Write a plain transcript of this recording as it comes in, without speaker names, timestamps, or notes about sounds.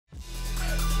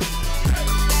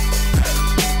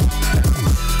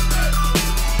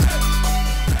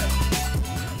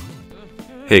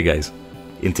Hey guys,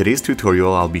 in today's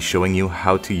tutorial I'll be showing you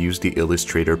how to use the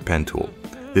Illustrator pen tool.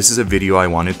 This is a video I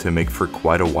wanted to make for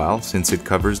quite a while since it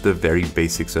covers the very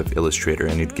basics of Illustrator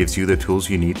and it gives you the tools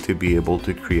you need to be able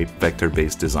to create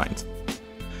vector-based designs.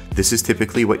 This is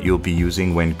typically what you'll be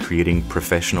using when creating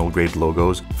professional grade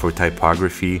logos for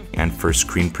typography and for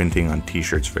screen printing on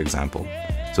t-shirts, for example.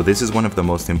 So this is one of the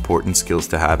most important skills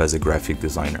to have as a graphic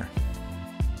designer.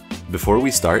 Before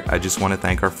we start, I just want to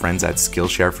thank our friends at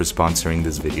Skillshare for sponsoring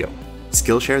this video.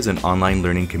 Skillshare is an online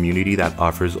learning community that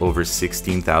offers over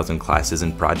 16,000 classes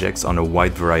and projects on a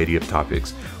wide variety of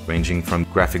topics, ranging from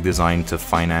graphic design to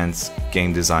finance,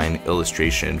 game design,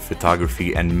 illustration,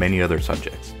 photography, and many other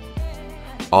subjects.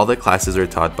 All the classes are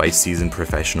taught by seasoned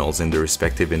professionals in their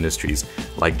respective industries,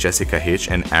 like Jessica Hitch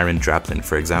and Aaron Draplin,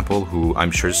 for example, who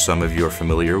I'm sure some of you are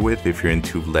familiar with if you're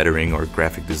into lettering or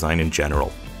graphic design in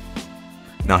general.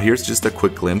 Now here's just a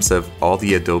quick glimpse of all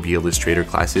the Adobe Illustrator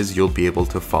classes you'll be able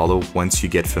to follow once you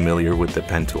get familiar with the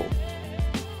pen tool.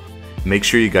 Make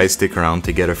sure you guys stick around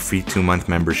to get a free 2-month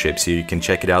membership so you can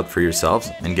check it out for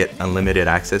yourselves and get unlimited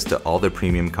access to all the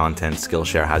premium content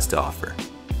Skillshare has to offer.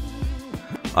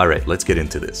 Alright, let's get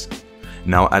into this.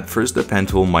 Now at first the pen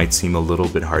tool might seem a little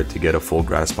bit hard to get a full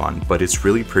grasp on, but it's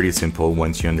really pretty simple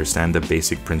once you understand the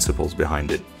basic principles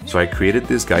behind it. So I created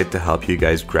this guide to help you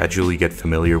guys gradually get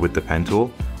familiar with the pen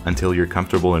tool until you're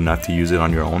comfortable enough to use it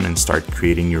on your own and start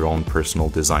creating your own personal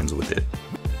designs with it.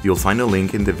 You'll find a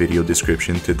link in the video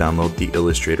description to download the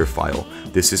Illustrator file.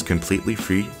 This is completely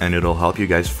free and it'll help you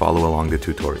guys follow along the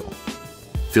tutorial.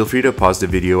 Feel free to pause the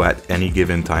video at any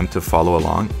given time to follow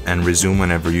along and resume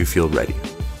whenever you feel ready.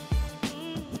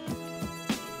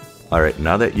 Alright,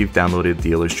 now that you've downloaded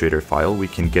the Illustrator file, we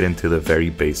can get into the very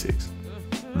basics.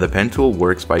 The pen tool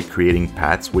works by creating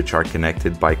paths which are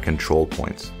connected by control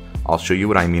points. I'll show you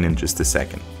what I mean in just a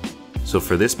second. So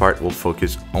for this part, we'll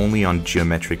focus only on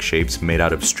geometric shapes made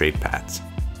out of straight paths.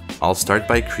 I'll start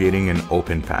by creating an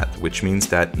open path, which means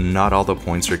that not all the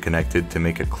points are connected to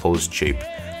make a closed shape,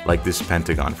 like this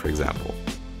pentagon for example.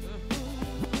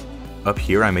 Up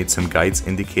here I made some guides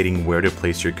indicating where to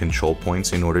place your control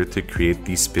points in order to create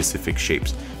these specific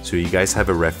shapes, so you guys have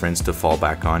a reference to fall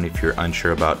back on if you're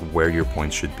unsure about where your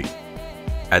points should be.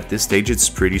 At this stage it's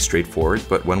pretty straightforward,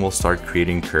 but when we'll start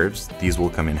creating curves, these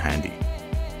will come in handy.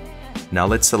 Now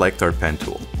let's select our pen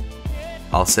tool.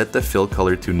 I'll set the fill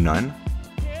color to none,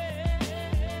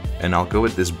 and I'll go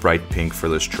with this bright pink for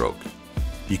the stroke.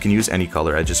 You can use any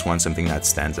color, I just want something that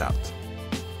stands out.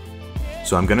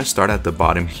 So I'm going to start at the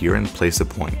bottom here and place a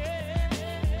point.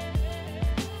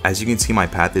 As you can see, my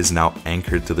path is now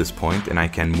anchored to this point and I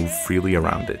can move freely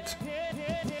around it.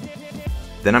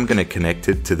 Then I'm going to connect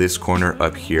it to this corner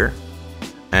up here,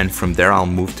 and from there I'll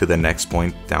move to the next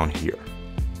point down here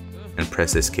and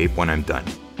press escape when I'm done.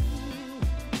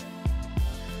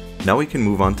 Now we can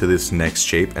move on to this next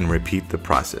shape and repeat the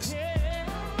process.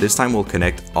 This time we'll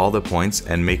connect all the points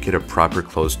and make it a proper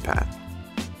closed path.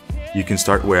 You can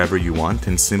start wherever you want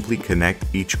and simply connect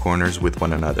each corners with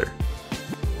one another.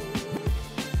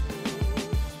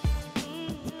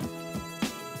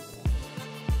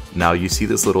 Now you see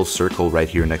this little circle right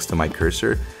here next to my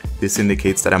cursor. This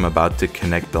indicates that I'm about to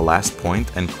connect the last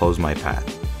point and close my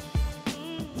path.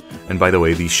 And by the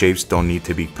way, these shapes don't need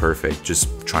to be perfect,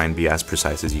 just try and be as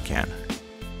precise as you can.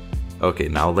 Okay,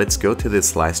 now let's go to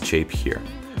this last shape here.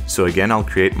 So again, I'll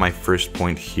create my first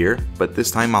point here, but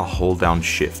this time I'll hold down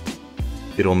Shift.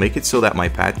 It'll make it so that my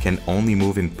path can only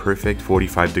move in perfect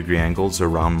 45-degree angles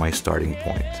around my starting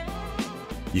point.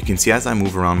 You can see as I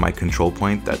move around my control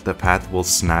point that the path will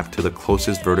snap to the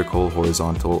closest vertical,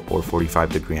 horizontal, or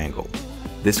 45-degree angle.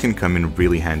 This can come in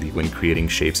really handy when creating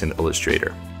shapes in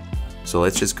Illustrator. So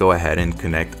let's just go ahead and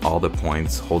connect all the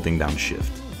points holding down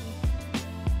Shift.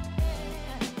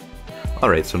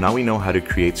 Alright, so now we know how to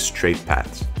create straight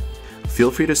paths.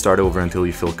 Feel free to start over until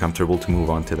you feel comfortable to move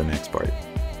on to the next part.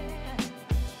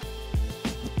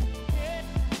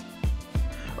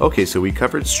 Okay, so we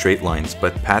covered straight lines,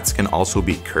 but paths can also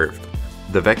be curved.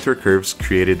 The vector curves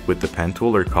created with the pen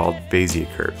tool are called Bezier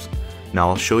curves. Now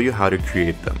I'll show you how to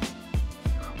create them.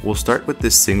 We'll start with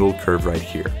this single curve right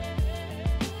here.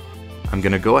 I'm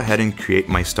going to go ahead and create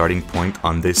my starting point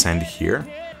on this end here,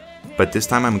 but this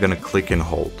time I'm going to click and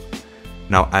hold.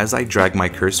 Now as I drag my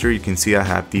cursor, you can see I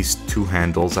have these two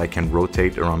handles I can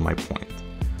rotate around my point.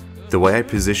 The way I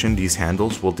position these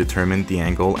handles will determine the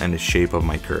angle and the shape of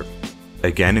my curve.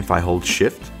 Again, if I hold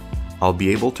Shift, I'll be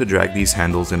able to drag these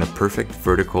handles in a perfect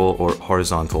vertical or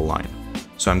horizontal line.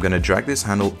 So I'm going to drag this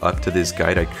handle up to this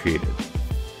guide I created.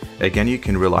 Again, you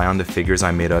can rely on the figures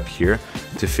I made up here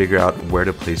to figure out where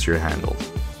to place your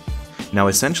handles. Now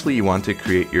essentially you want to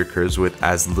create your curves with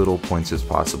as little points as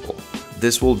possible.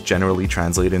 This will generally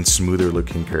translate in smoother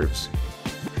looking curves.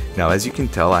 Now as you can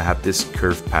tell, I have this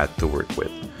curve path to work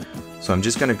with. So I'm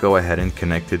just going to go ahead and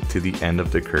connect it to the end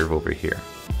of the curve over here.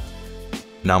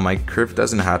 Now my curve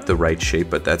doesn't have the right shape,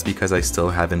 but that's because I still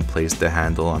haven't placed the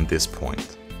handle on this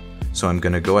point. So I'm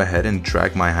going to go ahead and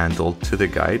drag my handle to the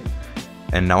guide,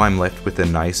 and now I'm left with a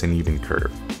nice and even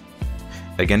curve.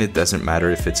 Again, it doesn't matter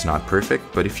if it's not perfect,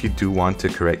 but if you do want to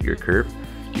correct your curve,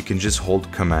 you can just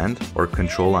hold Command or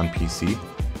Control on PC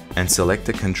and select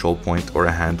a control point or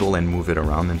a handle and move it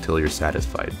around until you're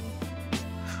satisfied.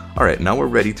 Alright, now we're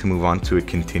ready to move on to a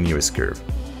continuous curve.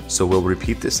 So we'll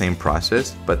repeat the same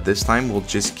process, but this time we'll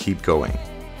just keep going.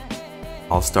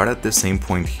 I'll start at the same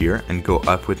point here and go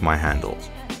up with my handles.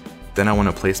 Then I want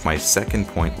to place my second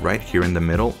point right here in the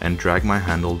middle and drag my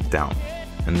handle down,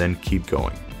 and then keep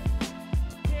going.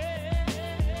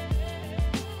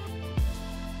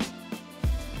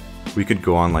 We could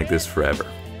go on like this forever.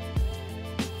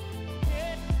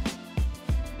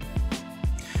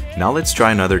 Now let's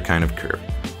try another kind of curve.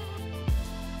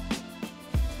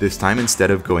 This time,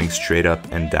 instead of going straight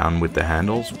up and down with the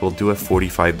handles, we'll do a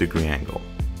 45-degree angle.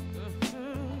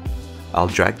 I'll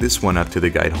drag this one up to the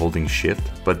guide holding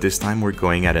Shift, but this time we're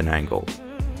going at an angle.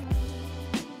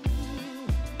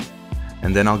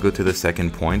 And then I'll go to the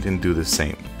second point and do the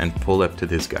same, and pull up to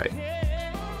this guide.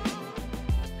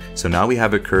 So now we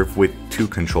have a curve with 2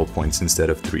 control points instead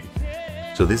of 3.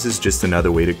 So this is just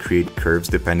another way to create curves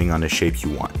depending on the shape you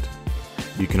want.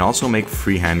 You can also make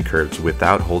freehand curves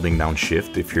without holding down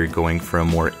Shift if you're going for a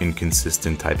more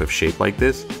inconsistent type of shape like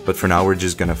this, but for now we're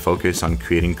just going to focus on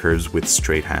creating curves with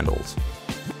straight handles.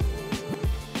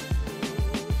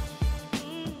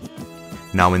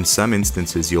 Now in some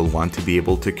instances you'll want to be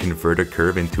able to convert a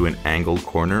curve into an angled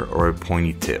corner or a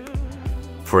pointy tip.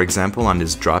 For example, on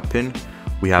this drop pin,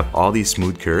 we have all these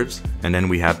smooth curves and then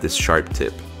we have this sharp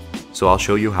tip. So I'll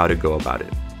show you how to go about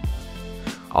it.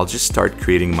 I'll just start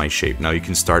creating my shape. Now you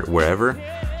can start wherever.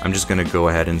 I'm just going to go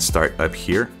ahead and start up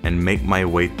here and make my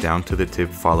way down to the tip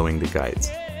following the guides.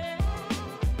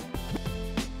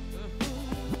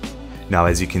 Now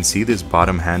as you can see, this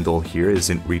bottom handle here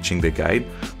isn't reaching the guide,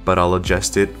 but I'll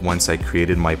adjust it once I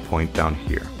created my point down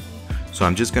here. So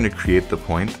I'm just going to create the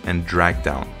point and drag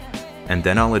down. And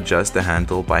then I'll adjust the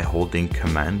handle by holding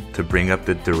Command to bring up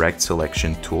the direct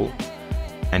selection tool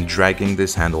and dragging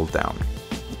this handle down.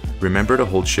 Remember to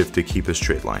hold Shift to keep a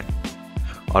straight line.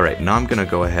 Alright, now I'm going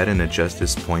to go ahead and adjust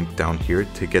this point down here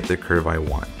to get the curve I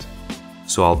want.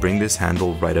 So I'll bring this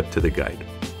handle right up to the guide.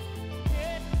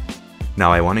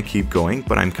 Now I want to keep going,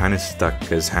 but I'm kind of stuck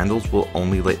because handles will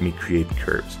only let me create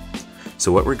curves.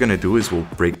 So what we're going to do is we'll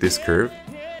break this curve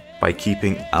by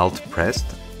keeping Alt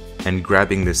pressed and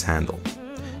grabbing this handle.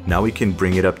 Now we can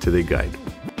bring it up to the guide.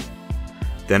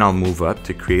 Then I'll move up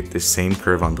to create the same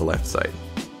curve on the left side.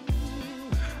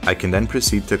 I can then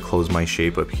proceed to close my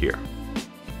shape up here.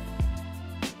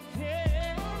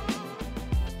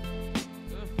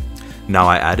 Now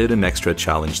I added an extra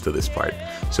challenge to this part.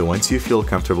 So once you feel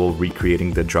comfortable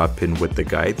recreating the drop pin with the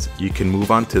guides, you can move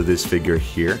on to this figure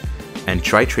here and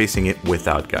try tracing it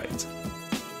without guides.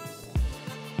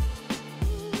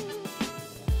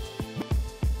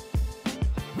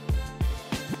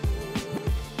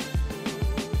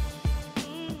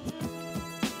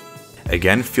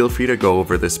 Again, feel free to go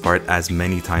over this part as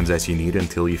many times as you need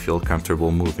until you feel comfortable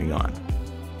moving on.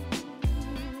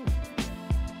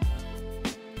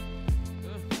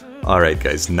 Alright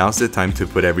guys, now's the time to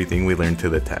put everything we learned to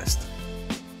the test.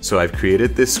 So I've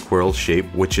created this squirrel shape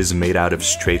which is made out of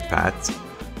straight paths,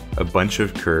 a bunch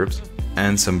of curves,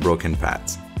 and some broken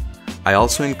paths. I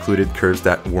also included curves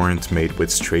that weren't made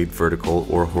with straight vertical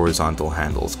or horizontal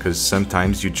handles, because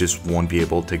sometimes you just won't be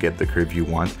able to get the curve you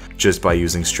want just by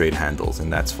using straight handles,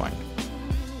 and that's fine.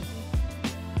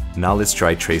 Now let's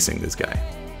try tracing this guy.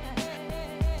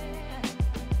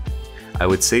 I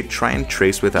would say try and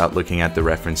trace without looking at the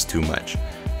reference too much,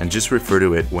 and just refer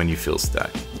to it when you feel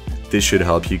stuck. This should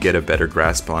help you get a better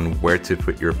grasp on where to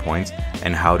put your points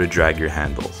and how to drag your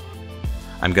handles.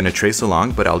 I'm going to trace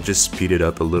along, but I'll just speed it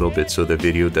up a little bit so the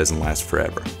video doesn't last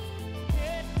forever.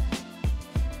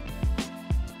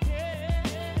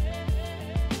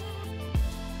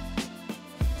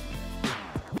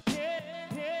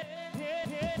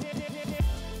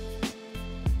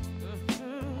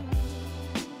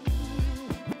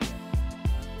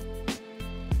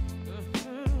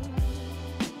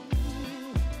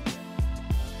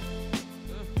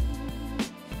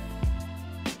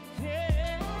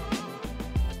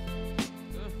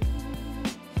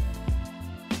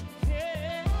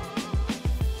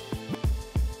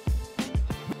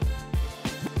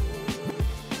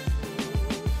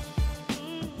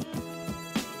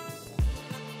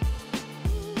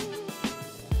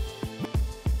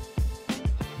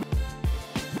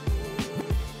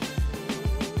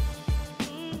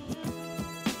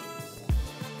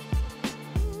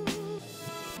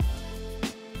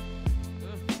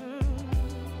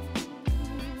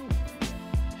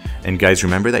 And guys,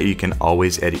 remember that you can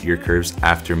always edit your curves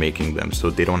after making them, so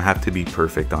they don't have to be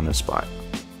perfect on the spot.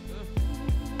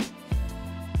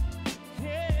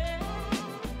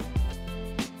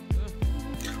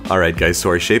 Alright guys, so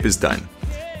our shape is done.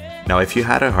 Now if you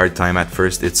had a hard time at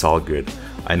first, it's all good.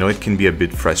 I know it can be a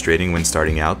bit frustrating when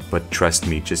starting out, but trust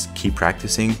me, just keep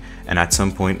practicing and at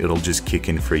some point it'll just kick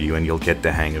in for you and you'll get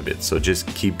the hang of it. So just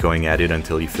keep going at it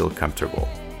until you feel comfortable.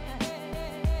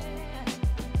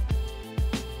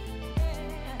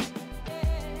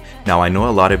 Now I know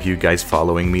a lot of you guys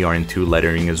following me are into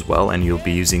lettering as well, and you'll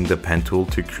be using the pen tool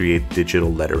to create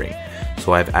digital lettering.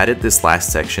 So I've added this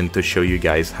last section to show you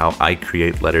guys how I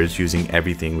create letters using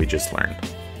everything we just learned.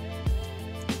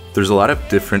 There's a lot of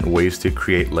different ways to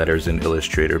create letters in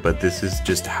Illustrator, but this is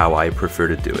just how I prefer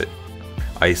to do it.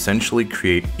 I essentially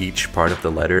create each part of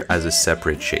the letter as a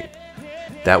separate shape.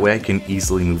 That way I can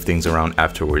easily move things around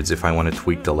afterwards if I want to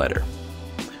tweak the letter.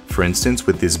 For instance,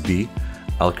 with this B,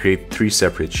 I'll create 3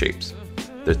 separate shapes: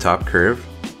 the top curve,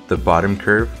 the bottom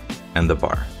curve, and the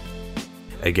bar.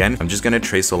 Again, I'm just going to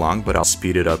trace along, but I'll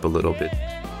speed it up a little bit.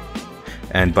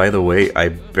 And by the way, I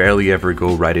barely ever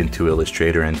go right into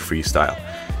Illustrator and freestyle.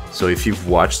 So if you've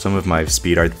watched some of my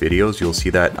speed art videos, you'll see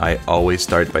that I always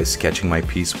start by sketching my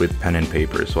piece with pen and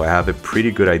paper, so I have a pretty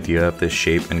good idea of the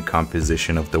shape and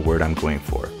composition of the word I'm going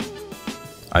for.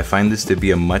 I find this to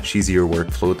be a much easier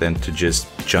workflow than to just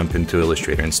jump into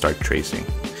Illustrator and start tracing.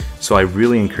 So I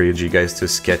really encourage you guys to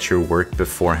sketch your work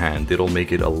beforehand. It'll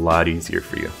make it a lot easier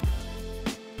for you.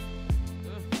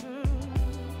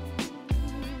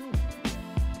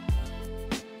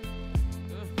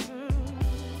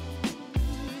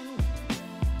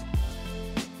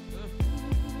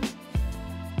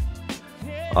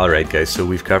 Alright guys, so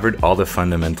we've covered all the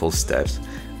fundamental steps.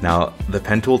 Now, the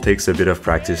pen tool takes a bit of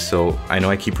practice, so I know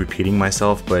I keep repeating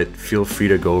myself, but feel free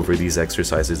to go over these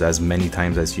exercises as many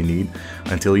times as you need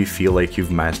until you feel like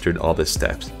you've mastered all the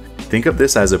steps. Think of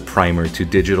this as a primer to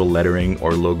digital lettering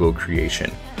or logo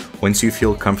creation. Once you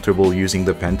feel comfortable using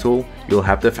the pen tool, you'll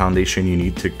have the foundation you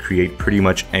need to create pretty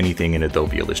much anything in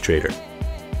Adobe Illustrator.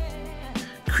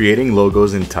 Creating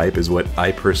logos in type is what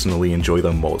I personally enjoy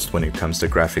the most when it comes to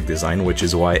graphic design, which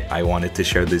is why I wanted to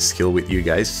share this skill with you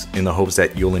guys in the hopes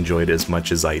that you'll enjoy it as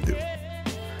much as I do.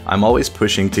 I'm always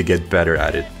pushing to get better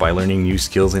at it by learning new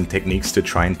skills and techniques to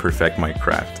try and perfect my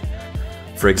craft.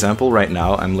 For example, right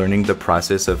now I'm learning the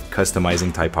process of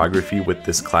customizing typography with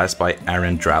this class by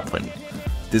Aaron Draplin.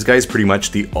 This guy is pretty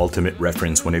much the ultimate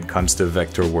reference when it comes to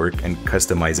vector work and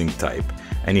customizing type,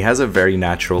 and he has a very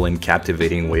natural and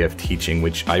captivating way of teaching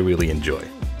which I really enjoy.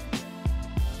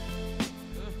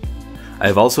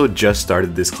 I've also just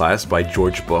started this class by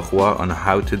George Bourgeois on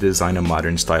how to design a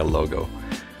modern style logo.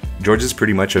 George is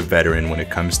pretty much a veteran when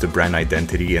it comes to brand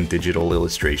identity and digital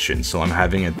illustration, so I'm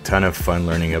having a ton of fun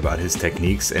learning about his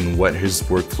techniques and what his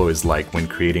workflow is like when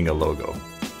creating a logo.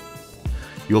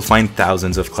 You'll find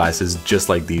thousands of classes just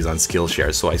like these on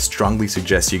Skillshare, so I strongly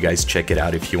suggest you guys check it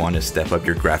out if you want to step up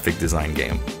your graphic design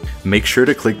game. Make sure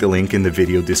to click the link in the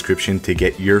video description to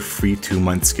get your free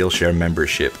 2-month Skillshare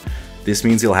membership. This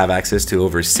means you'll have access to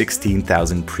over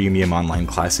 16,000 premium online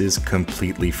classes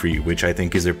completely free, which I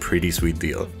think is a pretty sweet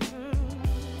deal.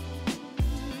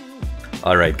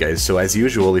 Alright guys, so as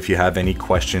usual, if you have any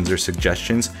questions or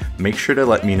suggestions, make sure to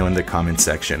let me know in the comment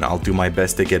section. I'll do my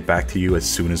best to get back to you as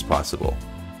soon as possible.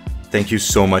 Thank you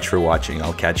so much for watching.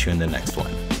 I'll catch you in the next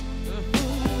one.